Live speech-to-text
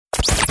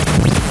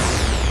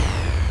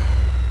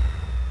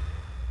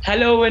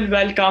Hello and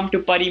welcome to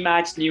Pari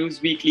Match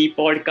News Weekly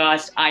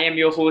podcast. I am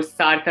your host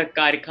Sarthak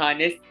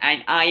Karkhanis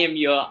and I am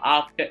here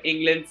after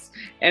England's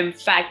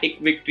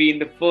emphatic victory in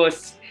the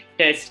first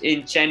test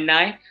in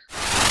Chennai.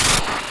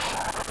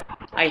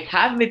 I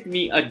have with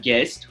me a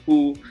guest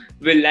who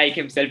will like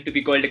himself to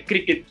be called a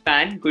cricket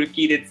fan,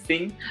 Gurkeerat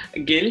Singh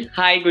Gill.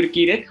 Hi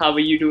Gurkeerat, how are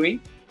you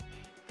doing?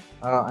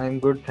 I'm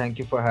good. Thank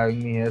you for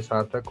having me here,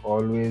 Sarthak.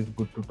 Always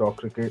good to talk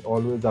cricket.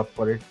 Always up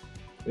for it,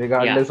 Yeah.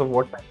 regardless of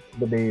what time of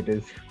the day it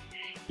is.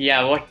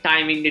 Yeah, what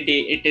timing the day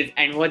it is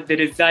and what the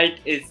result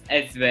is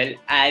as well,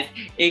 as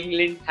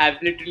England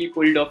have literally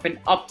pulled off an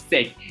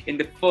upset in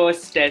the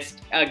first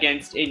test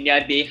against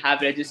India. They have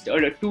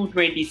registered a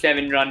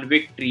 227 run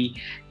victory.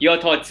 Your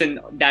thoughts on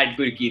that,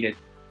 Gurkeerat?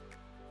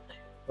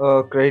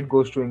 Credit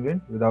goes to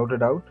England without a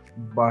doubt,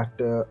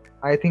 but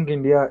I think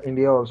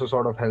India also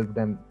sort of helped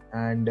them,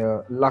 and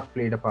luck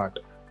played a part.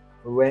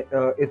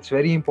 It's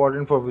very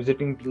important for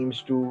visiting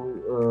teams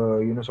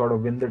to sort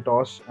of win the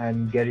toss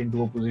and get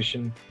into a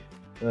position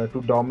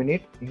to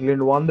dominate.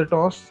 England won the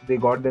toss; they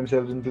got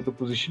themselves into the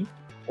position.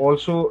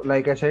 Also,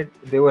 like I said,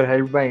 they were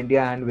helped by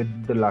India and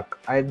with the luck.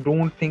 I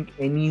don't think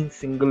any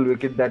single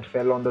wicket that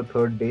fell on the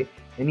third day,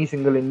 any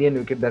single Indian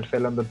wicket that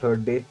fell on the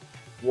third day,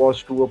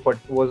 was to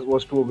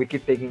a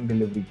wicket taking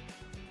delivery.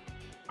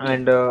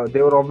 And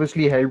they were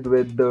obviously helped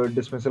with the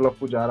dismissal of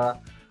Pujara.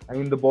 I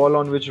mean, the ball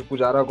on which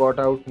Pujara got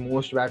out,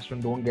 most batsmen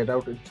don't get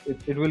out.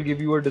 It will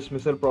give you a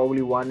dismissal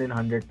probably 1 in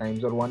 100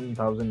 times or 1 in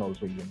 1,000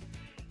 also even.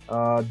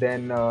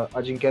 Then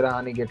Ajinkya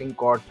Rahane getting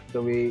caught the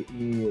way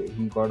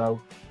he got out.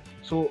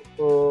 So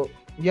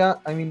yeah,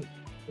 I mean,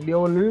 they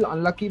were a little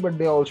unlucky, but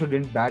they also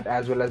didn't bat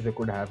as well as they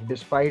could have.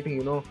 Despite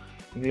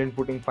England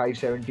putting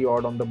 570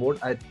 odd on the board,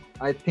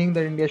 I think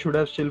that India should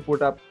have still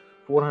put up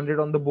 400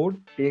 on the board.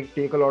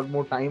 Take a lot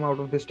more time out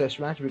of this test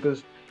match,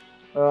 because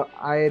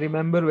I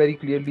remember very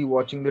clearly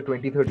watching the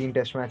 2013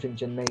 test match in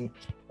Chennai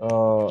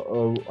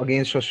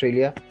against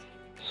Australia.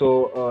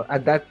 So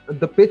at that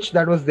the pitch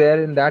that was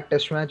there in that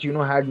test match,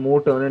 had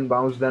more turn and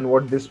bounce than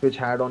what this pitch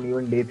had on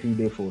even day 3,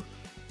 day 4.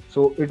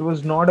 So it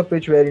was not a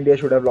pitch where India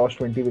should have lost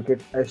 20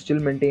 wickets. I still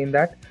maintain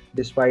that,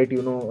 despite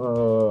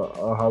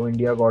how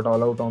India got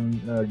all out on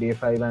day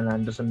 5 and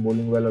Anderson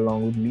bowling well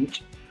along with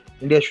Leach.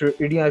 India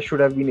should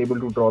have been able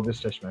to draw this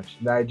test match.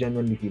 I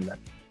genuinely feel that.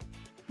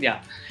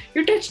 Yeah,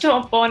 you touched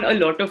upon a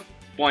lot of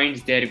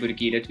points there,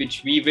 Gurkeerat,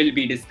 which we will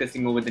be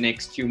discussing over the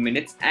next few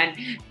minutes. And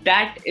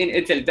that in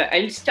itself,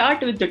 I'll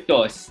start with the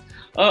toss.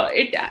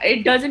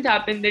 It doesn't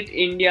happen that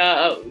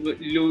India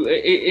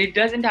it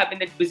doesn't happen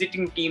that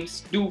visiting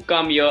teams do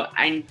come here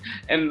and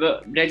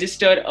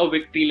register a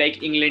victory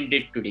like England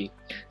did today.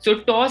 So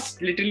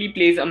toss literally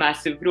plays a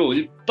massive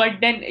role, but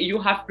then you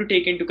have to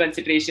take into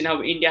consideration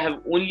how India have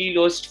only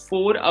lost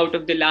 4 out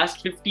of the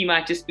last 50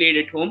 matches played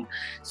at home.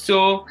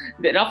 So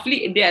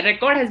roughly their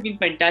record has been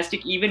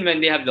fantastic even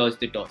when they have lost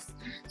the toss.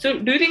 So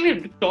do you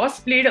think the toss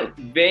played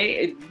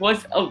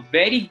was a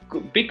very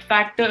big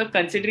factor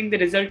considering the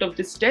result of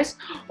this test,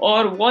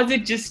 or was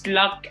it just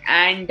luck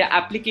and the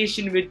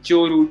application which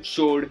Joe Root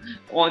showed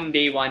on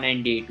day 1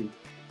 and day 2?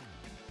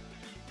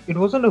 It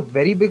wasn't a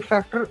very big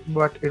factor,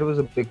 but it was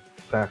a big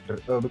factor,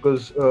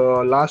 because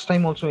last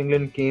time also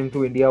England came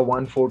to India,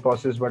 won 4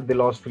 tosses, but they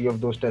lost 3 of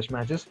those test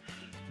matches.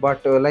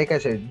 But like I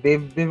said,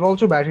 they've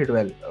also batted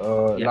well.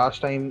 Yeah.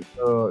 Last time,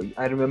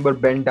 I remember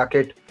Ben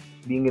Duckett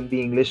being in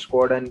the English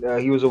squad, and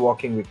he was a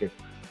walking wicket.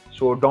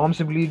 So Dom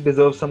Sibley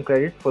deserves some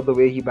credit for the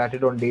way he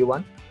batted on day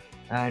 1,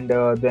 and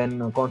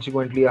then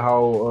consequently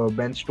how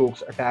Ben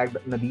Stokes attacked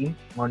Nadeem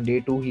on day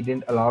 2. He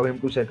didn't allow him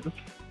to settle,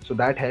 so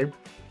that helped.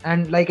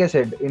 And like I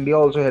said, India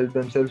also helped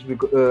themselves,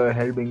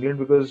 helped England,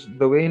 because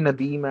the way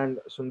Nadeem and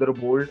Sundar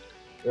bowled,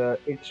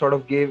 it sort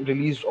of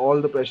released all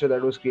the pressure that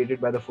was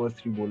created by the first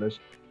 3 bowlers.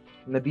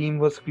 Nadeem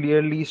was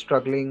clearly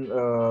struggling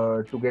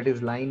to get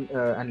his line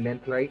and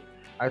length right.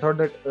 I thought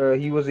that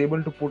he was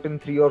able to put in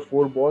 3 or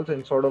 4 balls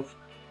and sort of,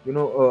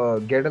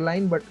 get a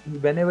line. But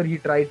whenever he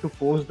tried to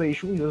force the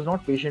issue, he was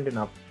not patient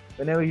enough.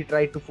 Whenever he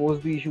tried to force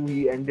the issue,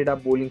 he ended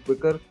up bowling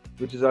quicker,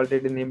 which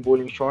resulted in him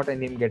bowling short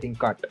and him getting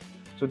cut.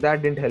 So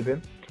that didn't help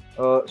him.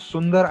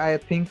 Sundar, I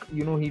think,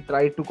 he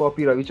tried to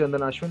copy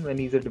Ravichandran Ashwin when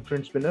he's a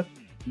different spinner.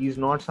 He's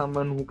not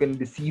someone who can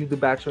deceive the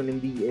batsman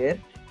in the air.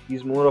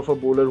 He's more of a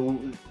bowler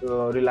who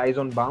relies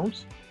on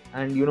bounce.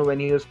 And when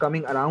he was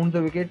coming around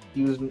the wicket,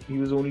 he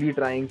was only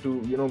trying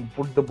to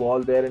put the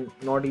ball there and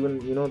not even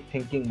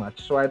thinking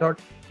much. So I thought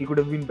he could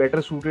have been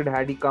better suited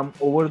had he come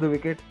over the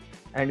wicket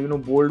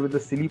and bowled with a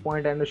silly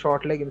point and a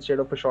short leg instead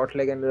of a short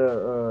leg and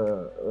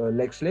a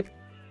leg slip.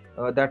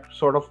 That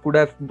sort of could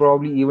have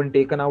probably even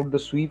taken out the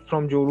sweep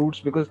from Joe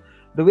Root's, because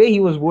the way he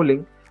was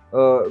bowling,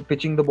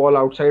 pitching the ball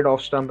outside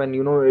off stump and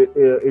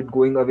it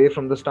going away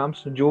from the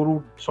stumps, Joe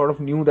Root sort of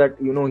knew that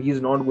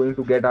he's not going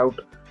to get out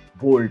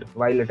bowled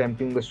while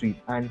attempting the sweep.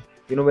 And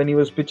when he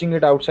was pitching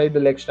it outside the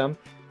leg stump,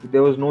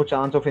 there was no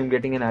chance of him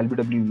getting an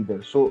LBW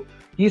either. So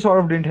he sort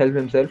of didn't help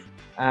himself.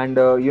 And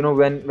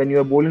when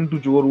you're bowling to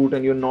Joe Root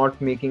and you're not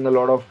making a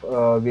lot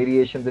of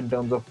variations in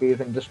terms of pace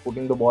and just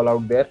putting the ball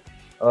out there,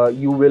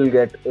 you will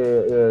get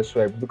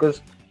swept,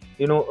 because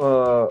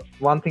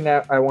One thing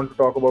I want to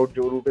talk about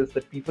Joe Root is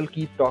that people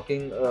keep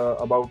talking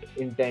about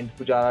intent,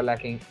 Pujara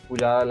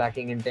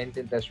lacking intent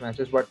in test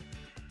matches, but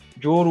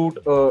Joe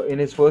Root in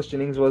his first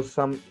innings was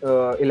some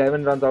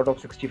 11 runs out of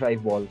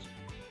 65 balls.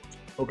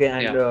 Okay,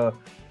 and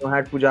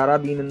had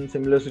Pujara been in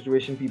similar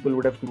situation, people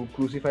would have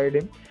crucified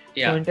him.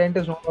 So intent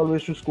is not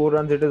always to score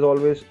runs; it is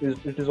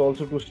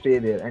also to stay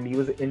there. And he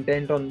was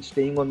intent on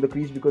staying on the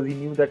crease because he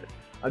knew that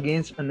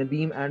against a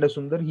Nadeem and a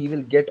Sundar, he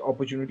will get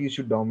opportunities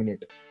to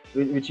dominate,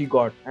 which he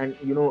got. And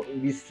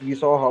we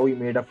saw how he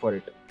made up for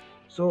it.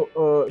 So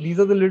these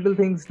are the little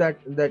things that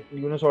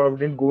sort of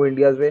didn't go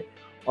India's way.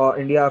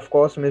 India, of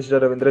course, missed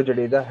Ravindra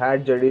Jadeja.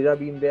 Had Jadeja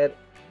been there,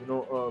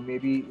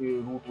 maybe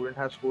Root wouldn't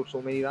have scored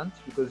so many runs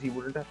because he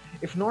wouldn't have.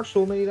 If not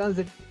so many runs,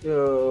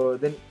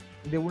 then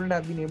they wouldn't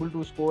have been able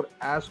to score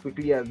as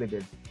quickly as they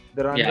did.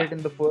 The run rate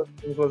in the first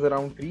innings was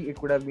around 3. It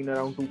could have been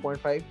around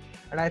 2.5.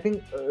 And I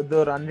think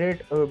the run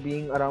rate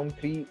being around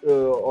 3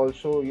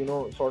 also,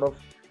 sort of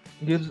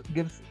gives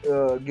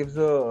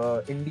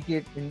a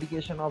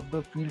indication of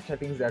the field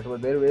settings that were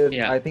there.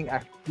 Where I think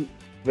actually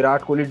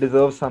Virat Kohli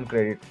deserves some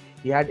credit.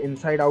 He had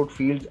inside-out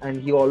fields,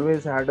 and he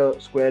always had a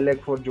square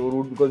leg for Joe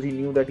Root because he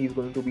knew that he's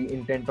going to be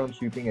intent on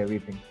sweeping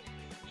everything.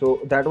 So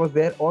that was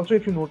there. Also,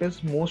 if you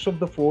notice, most of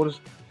the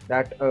fours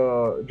that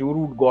Joe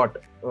Root got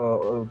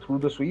through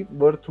the sweep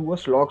were through a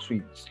slog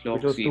sweep,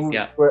 which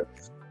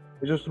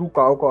was through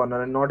cow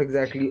corner and not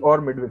exactly,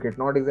 or mid wicket,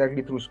 not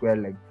exactly through square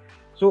leg.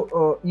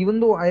 So even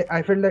though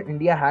I felt that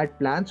India had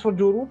plans for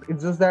Joe Root,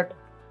 it's just that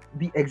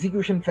the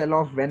execution fell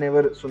off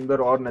whenever Sundar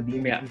or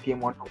Nadeem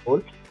came on the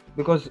bowl.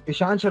 Because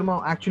Ishant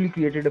Sharma actually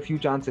created a few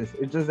chances.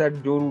 It's just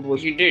that Joe Root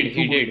was. He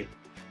did.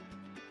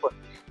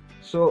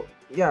 So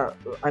yeah,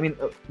 I mean,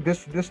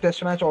 this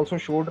test match also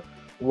showed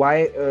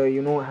why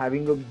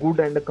having a good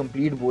and a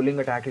complete bowling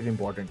attack is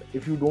important.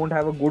 If you don't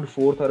have a good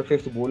fourth or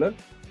fifth bowler,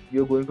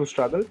 you're going to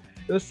struggle.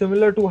 It was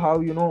similar to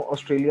how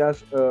Australia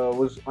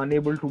was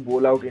unable to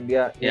bowl out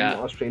India in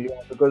Australia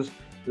because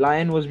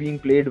Lyon was being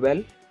played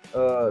well.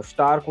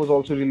 Stark was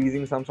also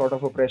releasing some sort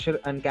of a pressure,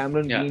 and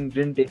Cameron Green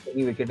didn't take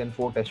any wicket in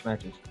 4 test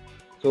matches.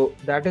 So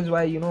that is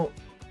why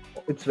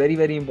it's very,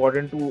 very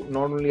important to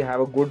not only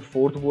have a good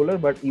fourth bowler,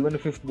 but even a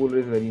fifth bowler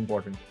is very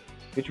important.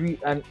 With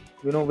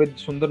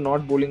Sundar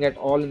not bowling at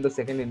all in the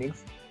second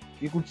innings,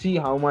 you could see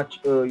how much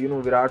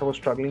Virat was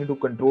struggling to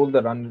control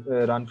the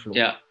run flow.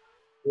 Yeah.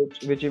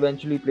 Which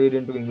eventually played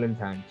into England's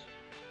hands.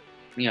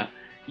 Yeah.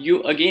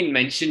 You again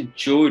mentioned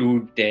Joe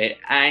Root there,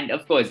 and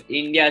of course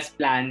India's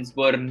plans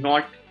were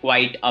not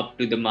quite up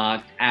to the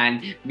mark,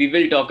 and we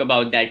will talk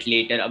about that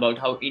later, about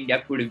how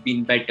India could have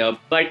been better.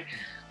 But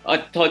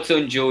thoughts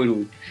on Joe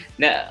Root.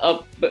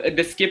 Now,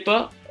 the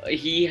skipper,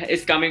 he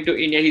is coming to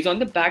India. He's on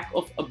the back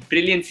of a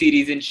brilliant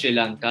series in Sri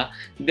Lanka.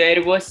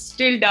 There was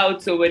still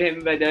doubts over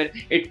him whether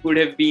it could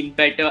have been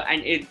better,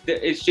 and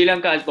Sri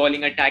Lanka's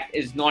bowling attack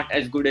is not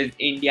as good as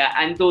India,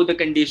 and though the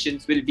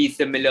conditions will be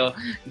similar,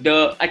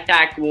 the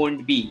attack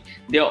won't be.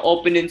 Their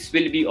opponents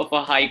will be of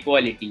a high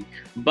quality.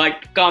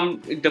 But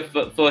come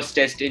the first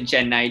test in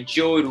Chennai,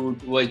 Joe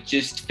Root was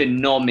just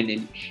phenomenal.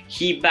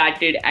 He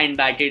batted and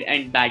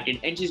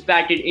just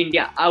batted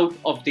India out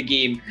of the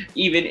game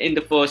even in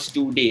the first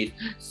 2 days.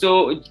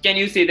 So can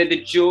you say that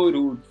the Joe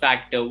Root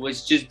factor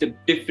was just the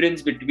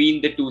difference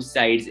between the two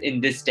sides in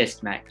this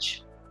test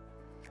match?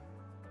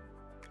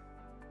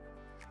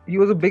 He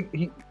was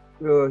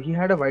he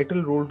had a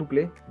vital role to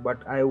play,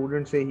 but I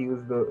wouldn't say he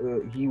was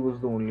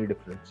the only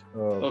difference.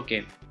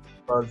 Okay.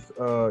 Because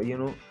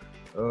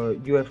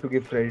you have to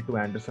give credit to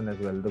Anderson as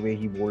well, the way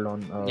he bowled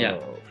on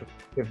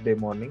fifth day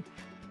morning.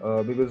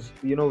 Because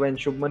when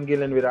Shubman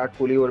Gill and Virat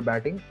Kohli were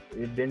batting,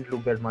 it didn't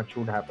look that much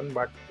would happen,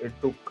 but it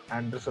took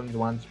Anderson's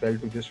one spell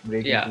to just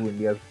break into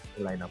India's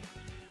lineup.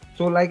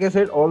 So like I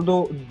said,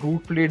 although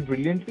Root played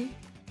brilliantly,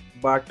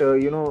 but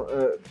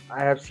I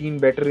have seen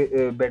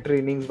better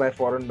innings by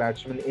foreign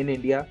batsmen in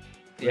India,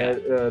 where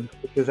the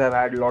pitches have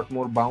had a lot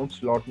more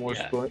bounce, lot more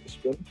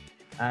spin,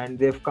 and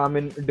they've come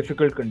in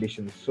difficult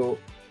conditions. So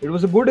it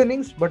was a good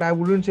innings, but I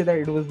wouldn't say that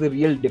it was the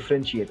real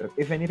differentiator.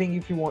 If anything,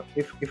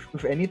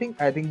 if anything,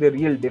 I think the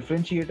real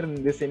differentiator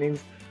in this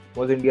innings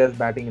was India's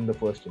batting in the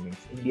first innings.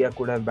 India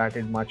could have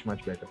batted much,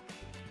 much better.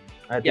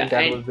 I think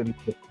that was the real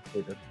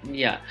differentiator.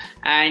 Yeah,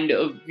 and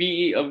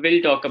we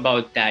will talk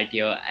about that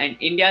here. And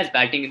India's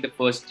batting in the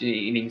first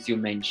innings you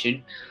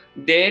mentioned,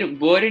 there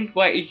weren't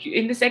quite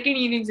in the second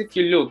innings. If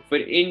you look for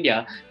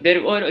India,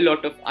 there were a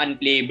lot of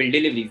unplayable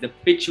deliveries. The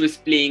pitch was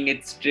playing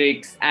its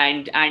tricks,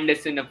 and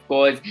Anderson, of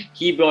course,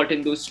 he brought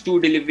in those 2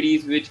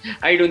 deliveries which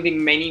I don't think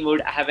many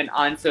would have an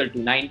answer to.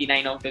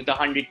 99 out of the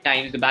 100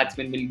 times the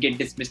batsman will get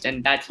dismissed,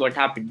 and that's what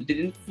happened. But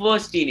in the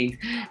first innings,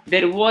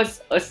 there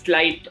was a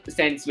slight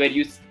sense where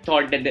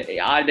thought that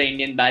are the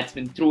Indian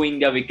batsmen throwing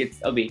their wickets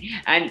away.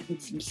 And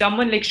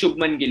someone like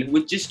Shubman Gill, who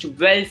was just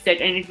well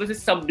set, and it was a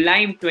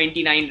sublime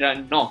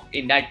 29-run knock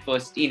in that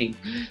first inning.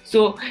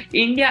 So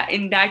India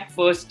in that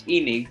first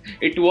inning,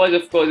 it was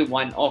of course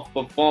one of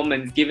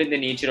performance given the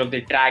nature of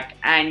the track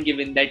and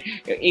given that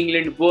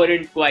England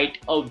weren't quite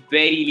a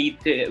very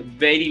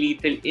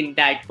lethal in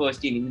that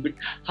first inning. But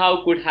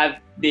how could have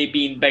they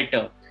been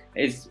better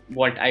is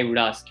what I would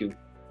ask you.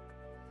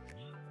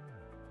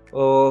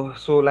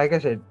 So like I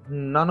said,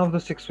 none of the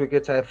 6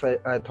 wickets I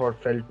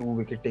thought fell to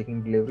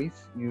wicket-taking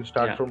deliveries. You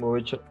start from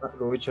Rohit Sharma.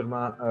 Rohit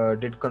Sharma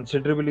did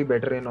considerably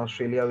better in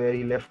Australia, where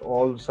he left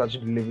all such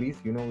deliveries,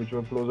 which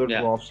were closer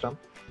to off stump.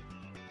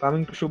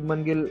 Coming to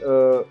Shubman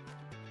Gill,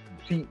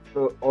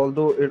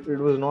 although it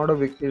was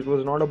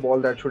not a ball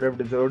that should have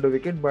deserved a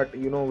wicket, but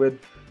with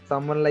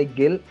someone like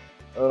Gill,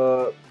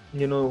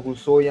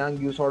 who's so young,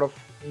 you sort of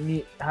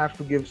have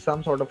to give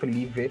some sort of a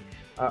leeway.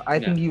 I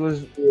think he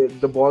was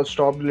the ball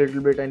stopped a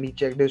little bit and he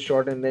checked his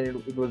shot, and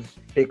then it was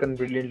taken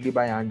brilliantly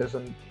by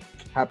Anderson.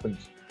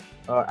 Happens.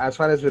 As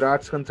far as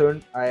Virat's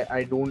concerned,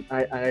 I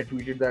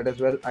tweeted that as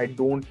well. I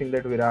don't think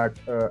that Virat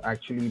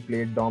actually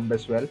played Dom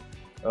best well.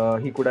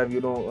 He could have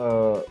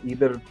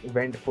either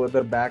went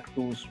further back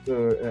to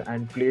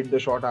and played the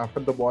shot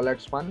after the ball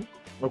had spun,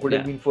 or could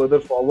have been further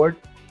forward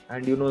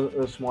and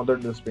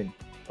smothered the spin.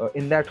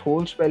 In that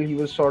whole spell, he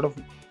was sort of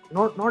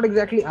not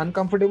exactly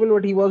uncomfortable,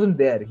 but he wasn't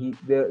there.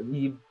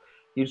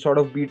 He'd sort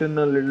of beaten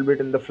a little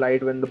bit in the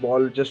flight when the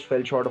ball just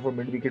fell short of a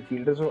mid-wicket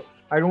fielder. So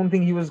I don't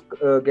think he was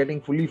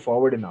getting fully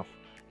forward enough,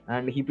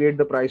 and he paid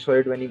the price for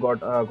it when he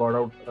got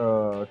out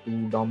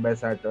to Dom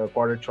Bess at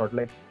quarter short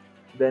leg.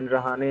 Then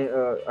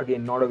Rahane,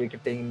 again, not a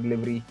wicket-taking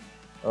delivery.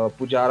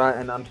 Pujara,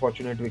 an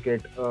unfortunate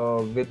wicket.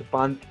 With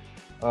Pant,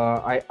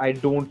 I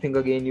don't think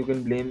again you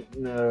can blame.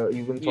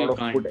 You can sort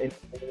of put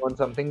anyone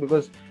something,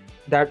 because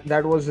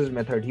that was his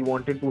method. He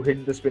wanted to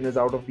hit the spinners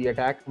out of the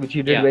attack, which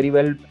he did very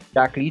well.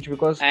 Jack Leach,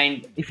 because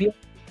if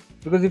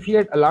he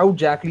had allowed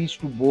Jack Leach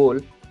to bowl,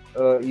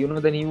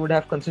 then he would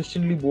have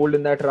consistently bowled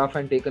in that rough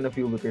and taken a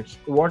few wickets.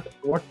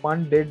 What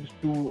Pant did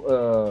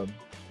to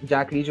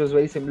Jack Leach was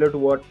very similar to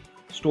what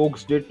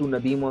Stokes did to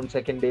Nadeem on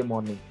second day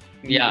morning.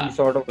 He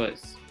sort of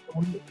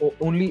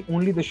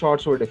only the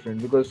shots were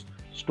different, because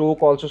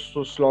Stoke also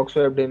slog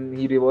swept him,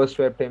 he reverse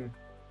swept him.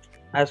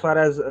 As far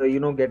as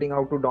getting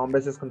out to Dom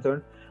Bess is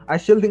concerned, I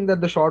still think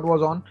that the shot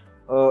was on.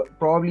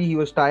 Probably he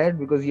was tired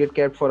because he had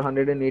kept for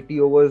 180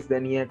 overs.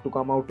 Then he had to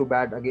come out to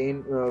bat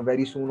again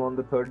very soon on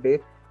the third day.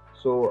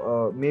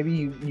 So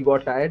maybe he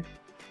got tired.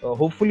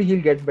 Hopefully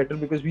he'll get better,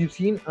 because we've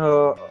seen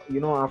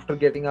after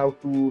getting out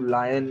to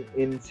Lyon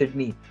in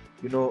Sydney,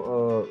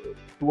 to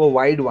a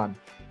wide one,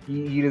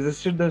 he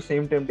resisted the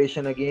same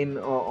temptation again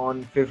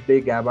on fifth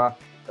day Gabba,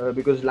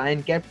 because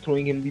Lyon kept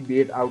throwing him the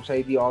bait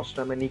outside the off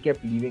stump and he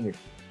kept leaving it.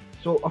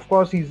 So of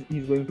course he's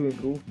going to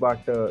improve, but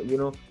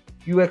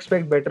you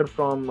expect better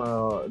from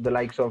the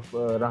likes of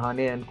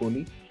Rahane and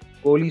Kohli.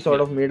 Kohli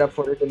sort of made up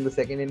for it in the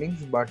second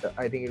innings, but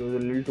I think it was a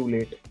little too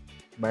late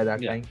by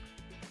that time.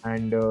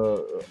 And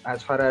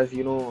as far as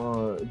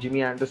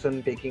Jimmy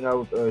Anderson taking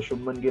out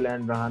Shubman Gill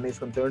and Rahane is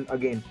concerned,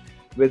 again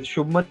with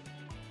Shubman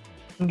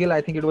Gill,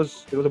 I think it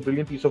was a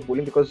brilliant piece of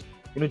bowling, because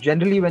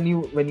generally when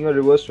you are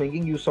reverse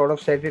swinging, you sort of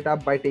set it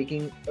up by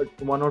taking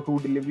one or two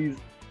deliveries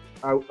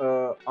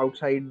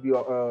outside the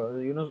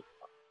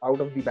out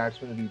of the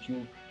batsman's reach.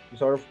 You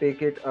sort of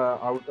take it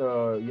out.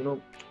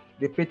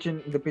 They pitch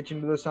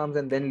into the stumps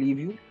and then leave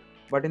you.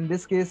 But in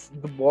this case,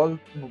 both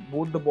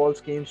the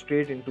balls came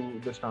straight into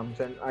the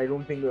stumps, and I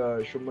don't think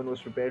Shubman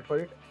was prepared for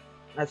it.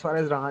 As far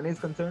as Rahane is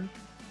concerned,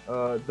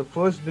 the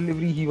first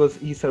delivery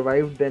he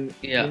survived. Then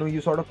you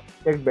sort of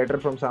expect better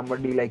from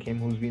somebody like him,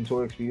 who's been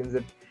so experienced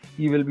that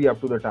he will be up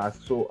to the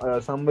task. So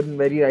someone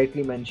very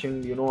rightly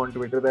mentioned on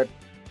Twitter that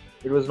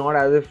it was not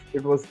as if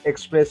it was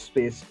express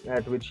space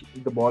at which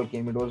the ball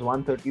came. It was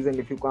 130s, and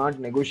if you can't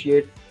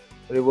negotiate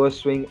reverse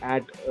swing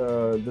at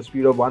the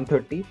speed of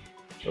 130,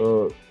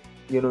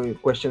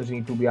 questions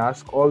need to be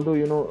asked.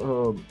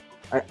 Although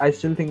I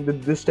still think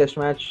that this test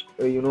match,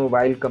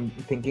 while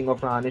thinking of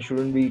Rahane,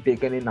 shouldn't be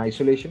taken in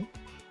isolation.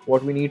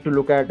 What we need to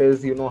look at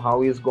is how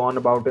he's gone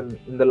about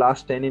in the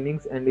last 10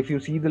 innings, and if you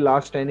see the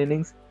last 10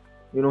 innings,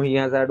 he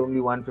has had only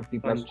 150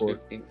 plus scores.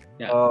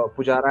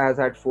 Pujara has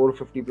had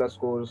 450 plus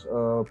scores.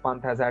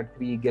 Pant has had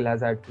 3. Gill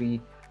has had 3.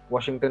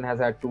 Washington has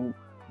had 2.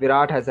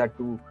 Virat has had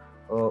 2.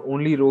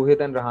 Only Rohit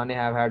and Rahane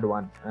have had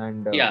 1.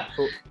 And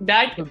so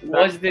that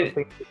was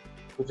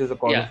which is a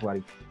cause of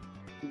worry.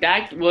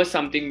 That was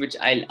something which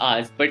I'll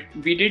ask, but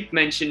we did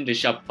mention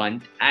Rishabh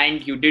Pant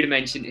and you did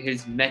mention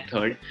his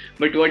method,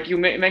 but what you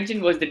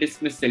mentioned was the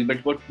dismissal.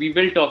 But what we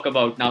will talk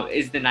about now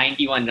is the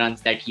 91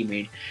 runs that he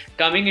made.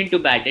 Coming into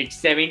bat at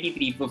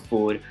 73 for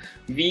 4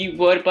 we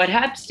were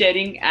perhaps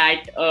staring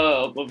at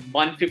a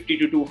 150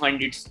 to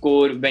 200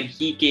 score when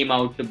he came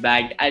out to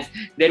bat, as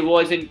there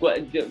wasn't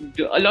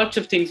a lots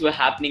of things were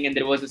happening and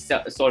there was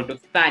a sort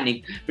of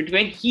panic. But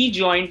when he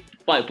joined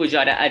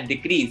Pujara at the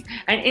crease,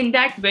 and in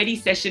that very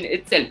session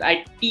itself,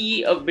 at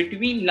tea,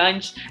 between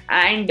lunch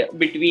and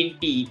between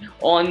tea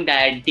on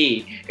that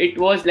day, it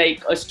was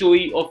like a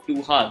story of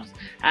two halves.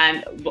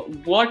 And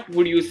what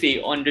would you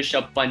say on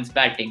Rishabh Pant's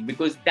batting?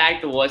 Because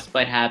that was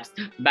perhaps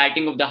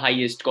batting of the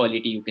highest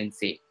quality, you can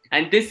say.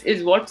 And this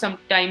is what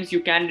sometimes you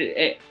can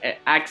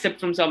accept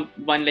from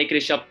someone like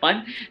Rishabh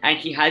Pant, and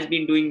he has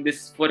been doing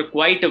this for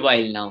quite a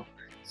while now.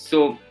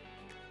 So,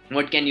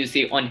 what can you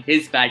say on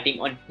his batting,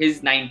 on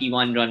his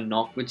 91 run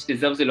knock, which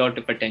deserves a lot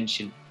of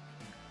attention?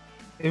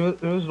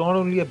 It was not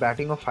only a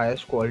batting of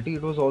highest quality,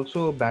 it was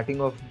also a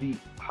batting of the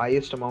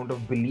highest amount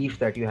of belief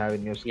that you have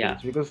in your skills. Yeah.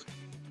 Because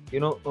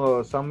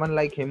someone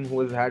like him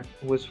who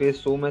has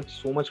faced so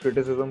much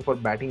criticism for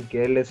batting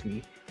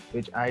carelessly,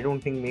 which I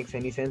don't think makes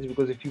any sense,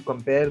 because if you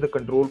compare the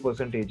control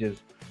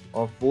percentages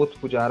of both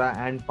Pujara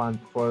and Pant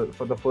for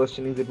the first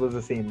innings, it was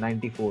the same,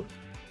 94.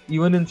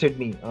 Even in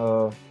Sydney,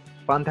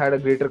 Pant had a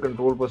greater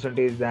control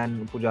percentage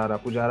than Pujara.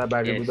 Pujara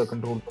batted with a Yes.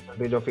 control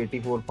percentage of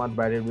 84. Pant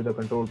batted with a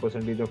control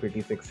percentage of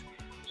 86.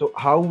 So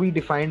how we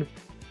define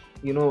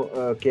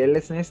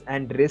carelessness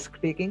and risk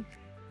taking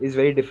is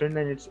very different,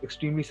 and it's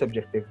extremely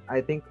subjective.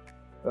 I think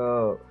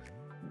uh,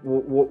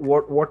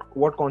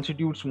 what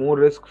constitutes more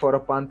risk for a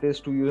Pant is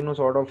to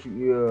sort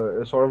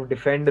of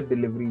defend a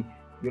delivery,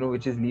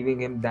 which is leaving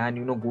him,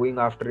 than going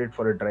after it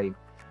for a drive.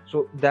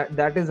 So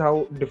that is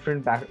how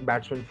different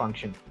batsmen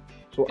function.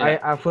 So Yeah.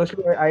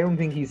 I don't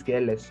think he's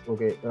careless.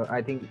 Okay,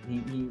 I think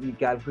he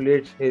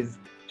calculates his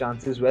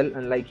chances well,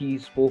 and like he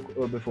spoke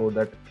before,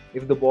 that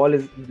if the ball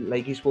is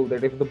like he spoke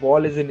that if the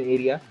ball is in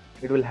area,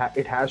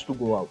 it has to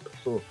go out.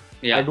 So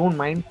I Yeah. don't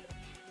mind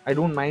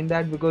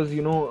that, because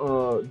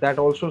that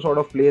also sort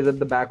of plays at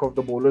the back of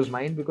the bowler's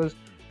mind, because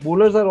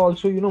bowlers are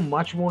also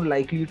much more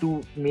likely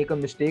to make a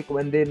mistake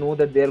when they know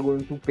that they are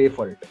going to pay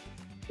for it.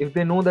 If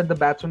they know that the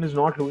batsman is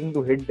not looking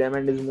to hit them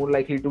and is more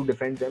likely to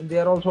defend them, they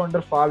are also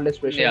under far less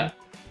pressure Yeah.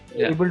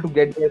 and Yeah. able to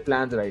get their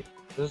plans right.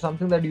 This is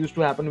something that used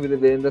to happen with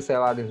Virendra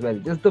Sehwag as well.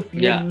 Just the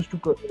fear Yeah.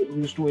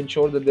 used to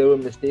ensure that there were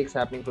mistakes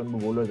happening from the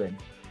bowler's end.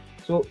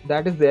 So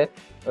that is there.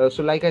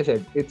 So like I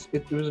said,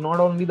 it was not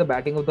only the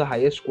batting of the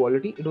highest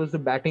quality; it was the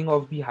batting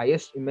of the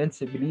highest immense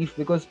belief.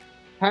 Because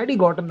had he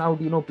gotten out,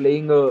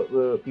 playing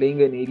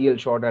an aerial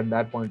shot at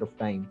that point of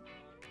time,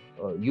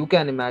 you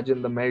can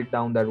imagine the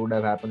meltdown that would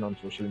have happened on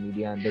social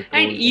media and the And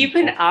trolls and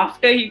even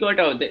after he got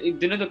out,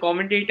 the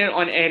commentator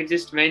on air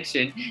just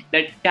mentioned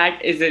that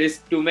that is a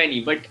risk too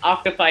many. But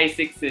after five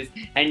sixes,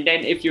 and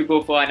then if you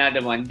go for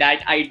another one,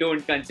 that I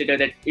don't consider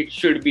that it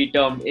should be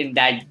termed in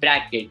that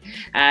bracket.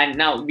 And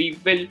now we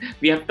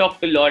have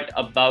talked a lot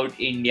about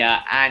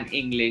India and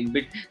England,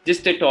 but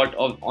just a thought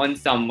on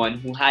someone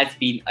who has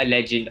been a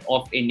legend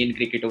of Indian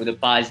cricket over the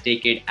past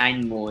decade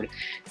and more.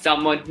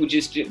 Someone who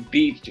just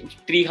beat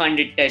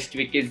 300 test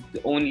wickets,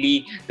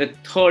 only the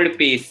third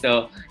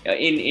pacer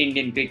in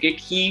Indian cricket.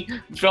 He,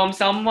 from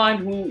someone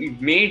who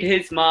made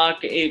his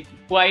mark, he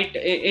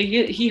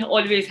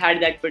always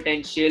had that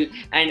potential,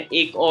 and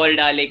ek aur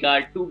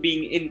dalega, to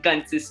being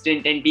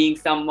inconsistent and being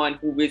someone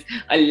who is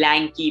a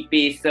lanky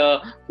pacer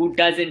who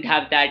doesn't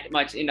have that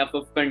much enough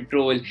of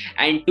control,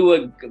 and to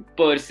a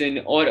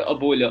person or a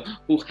bowler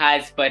who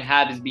has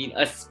perhaps been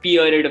a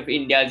spearhead of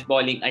India's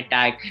bowling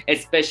attack,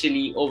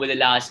 especially over the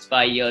last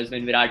 5 years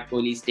when Virat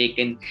Kohli's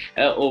taken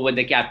over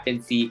the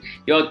captaincy.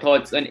 Your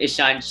thoughts on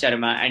Ishant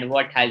Sharma and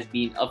what has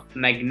been a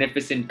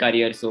magnificent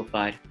career so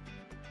far?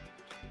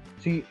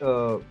 See,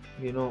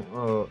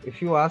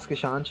 if you ask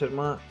Ishant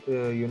Sharma,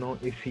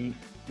 if he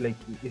like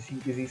is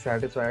he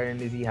satisfied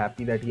and is he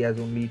happy that he has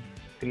only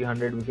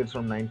 300 wickets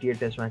from 98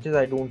 Test matches?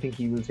 I don't think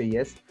he will say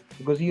yes,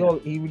 because he will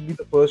be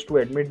the first to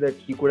admit that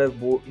he could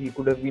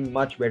have been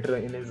much better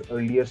in his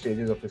earlier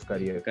stages of his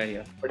career.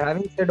 But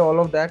having said all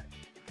of that,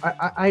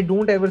 I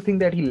don't ever think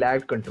that he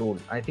lacked control.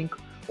 I think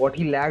what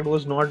he lacked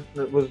was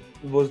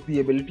the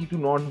ability to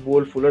not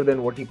bowl fuller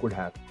than what he could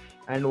have.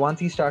 And once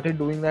he started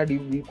doing that,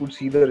 we could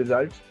see the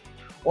results.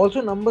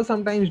 Also, numbers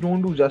sometimes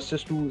don't do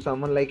justice to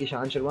someone like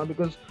Ishant Sharma,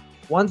 because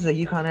once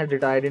Zaheer Khan had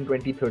retired in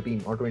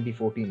 2013 or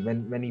 2014,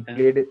 when he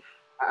played it,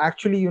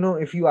 actually,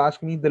 if you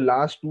ask me, the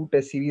last two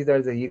Test series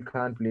that Zaheer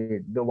Khan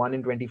played, the one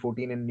in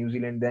 2014 in New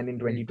Zealand, then in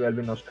 2012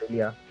 in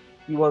Australia,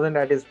 he wasn't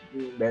at his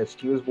best.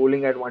 He was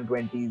bowling at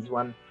 120s,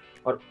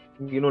 or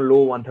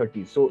low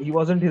 130s. So he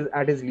wasn't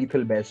at his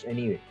lethal best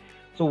anyway.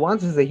 So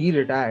once Zaheer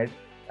retired,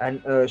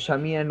 and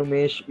Shami and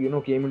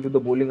Umesh, came into the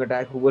bowling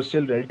attack, who were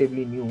still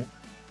relatively new,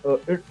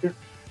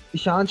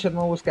 Ishant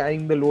Sharma was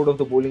carrying the load of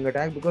the bowling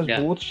attack, because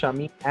both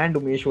Shami and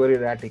Umesh were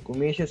erratic.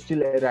 Umesh is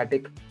still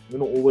erratic,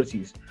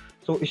 overseas.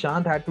 So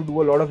Ishant had to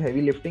do a lot of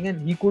heavy lifting,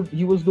 and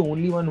he was the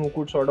only one who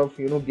could sort of,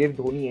 give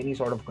Dhoni any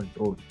sort of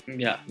control.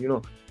 Yeah.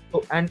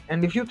 So and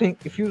if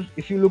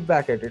you look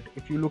back at it,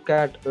 if you look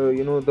at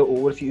the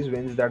overseas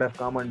wins that have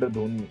come under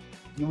Dhoni,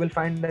 you will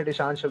find that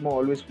Ishant Sharma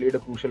always played a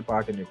crucial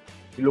part in it.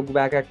 You look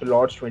back at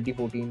Lords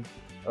 2014.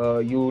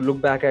 You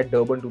look back at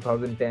Durban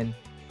 2010.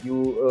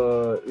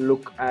 You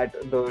look at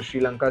the Sri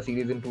Lanka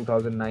series in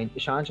 2009.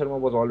 Ishant Sharma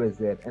was always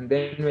there. And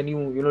then when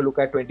you look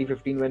at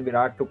 2015 when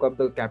Virat took up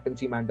the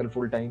captaincy mantle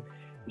full time,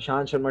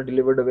 Ishant Sharma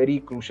delivered a very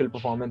crucial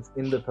performance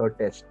in the third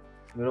test,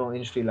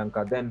 in Sri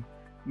Lanka. Then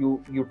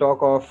you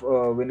talk of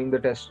winning the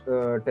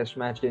test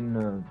match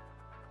in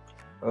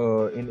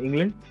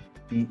England.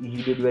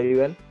 He did very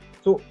well.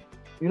 So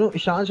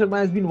Ishant Sharma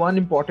has been one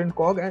important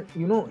cog, and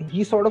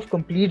he sort of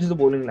completes the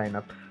bowling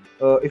lineup.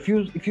 If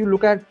you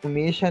look at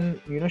Umesh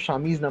and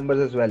Shami's numbers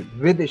as well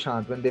with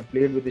Ishant, when they've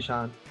played with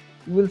Ishant,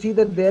 you will see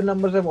that their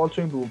numbers have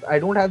also improved. I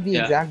don't have the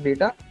exact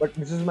data, but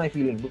this is my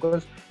feeling,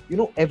 because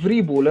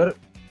every bowler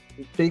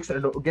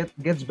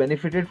gets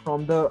benefited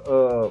from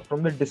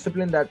the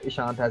discipline that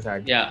Ishant has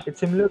had. Yeah. It's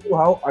similar to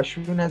how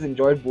Ashwin has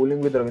enjoyed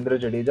bowling with Ravindra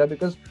Jadeja,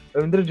 because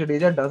Ravindra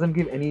Jadeja doesn't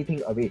give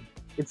anything away.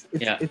 It's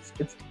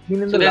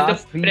been in So the there's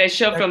last the 3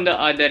 pressure from the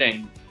other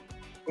end.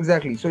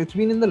 Exactly. So it's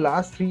been in the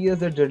last 3 years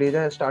that Jadeja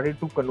has started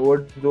to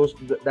convert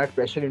that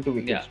pressure into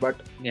wickets. But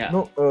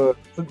so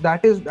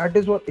that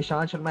is what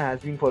Ishant Sharma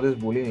has been for this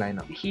bowling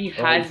lineup. He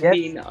has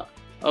been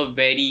a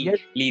very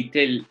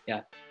lethal.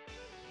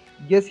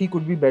 Yes, he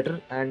could be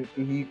better and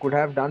he could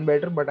have done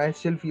better, but I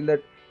still feel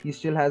that he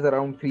still has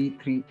around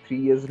three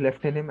years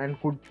left in him and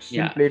could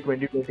still play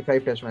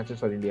 20-25 test matches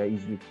for India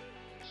easily.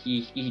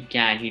 He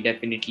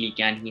definitely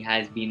can. He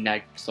has been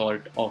that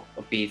sort of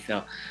a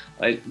pacer.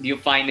 Your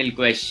final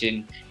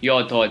question,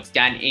 your thoughts.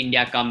 Can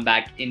India come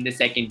back in the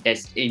second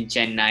test in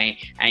Chennai?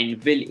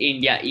 And will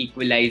India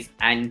equalize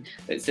and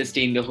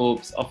sustain the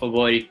hopes of a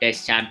World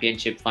Test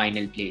Championship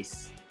final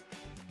place?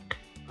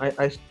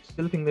 I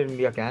still think that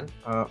India can.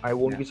 I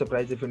won't be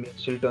surprised if India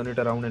still turn it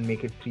around and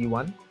make it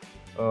 3-1.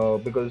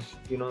 Because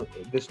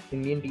this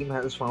Indian team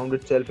has found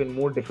itself in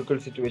more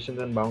difficult situations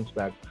and bounced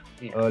back.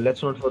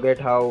 Let's not forget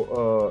how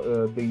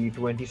the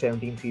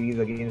 2017 series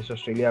against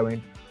Australia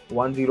went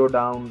 1-0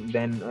 down,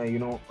 then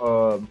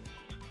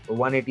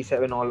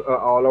 187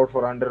 all out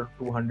for under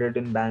 200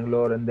 in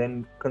Bangalore, and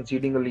then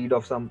conceding a lead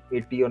of some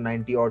 80 or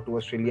 90 odd to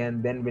Australia,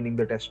 and then winning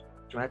the test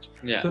match.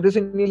 So this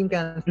Indian team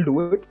can still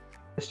do it.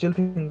 I still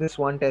think this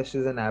one test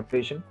is an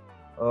aberration.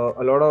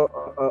 A lot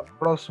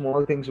of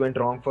small things went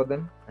wrong for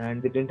them,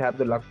 and they didn't have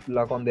the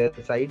luck on their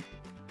side.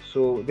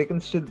 So they can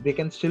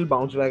still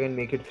bounce back and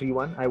make it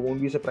 3-1. I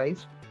won't be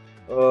surprised.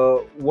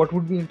 What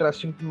would be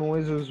interesting to know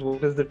is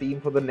what is the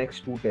team for the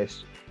next 2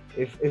 tests.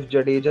 If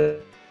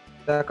Jadeja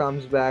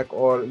comes back,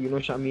 or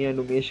Shami and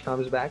Umesh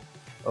comes back,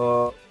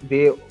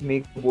 they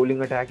make the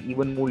bowling attack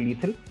even more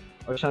lethal.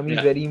 Shami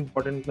is very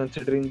important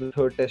considering the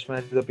third test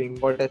match is a pink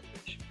ball test,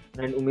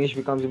 and Umesh.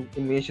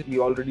 We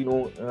already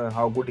know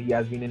how good he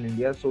has been in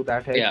India, so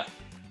that helps.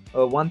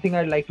 One thing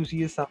I'd like to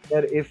see is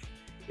somewhere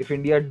if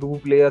India do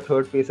play a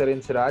third pacer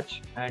in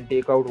Siraj and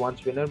take out one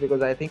spinner,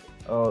 because I think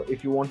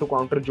if you want to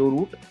counter Joe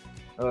Root,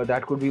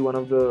 that could be one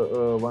of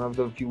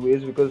the few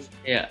ways, because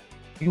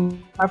you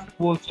have to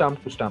bowl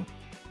stump to stump.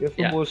 You have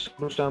to bowl stump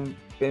to stump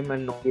him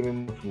and not give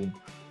him room.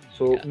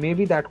 So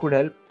maybe that could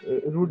help.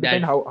 It would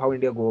depend how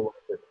India go about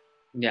it.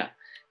 Yeah,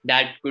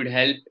 that could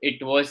help.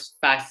 It was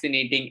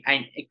fascinating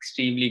and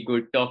extremely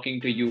good talking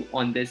to you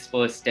on this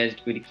first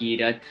test,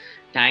 Gurkeerat.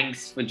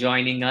 Thanks for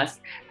joining us,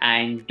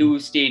 and do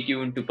stay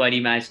tuned to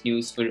Parimatch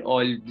News for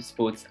all the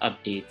sports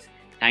updates.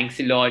 Thanks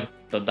a lot.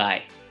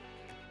 Bye-bye.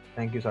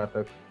 Thank you,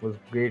 Sarthak. It was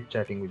great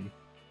chatting with you.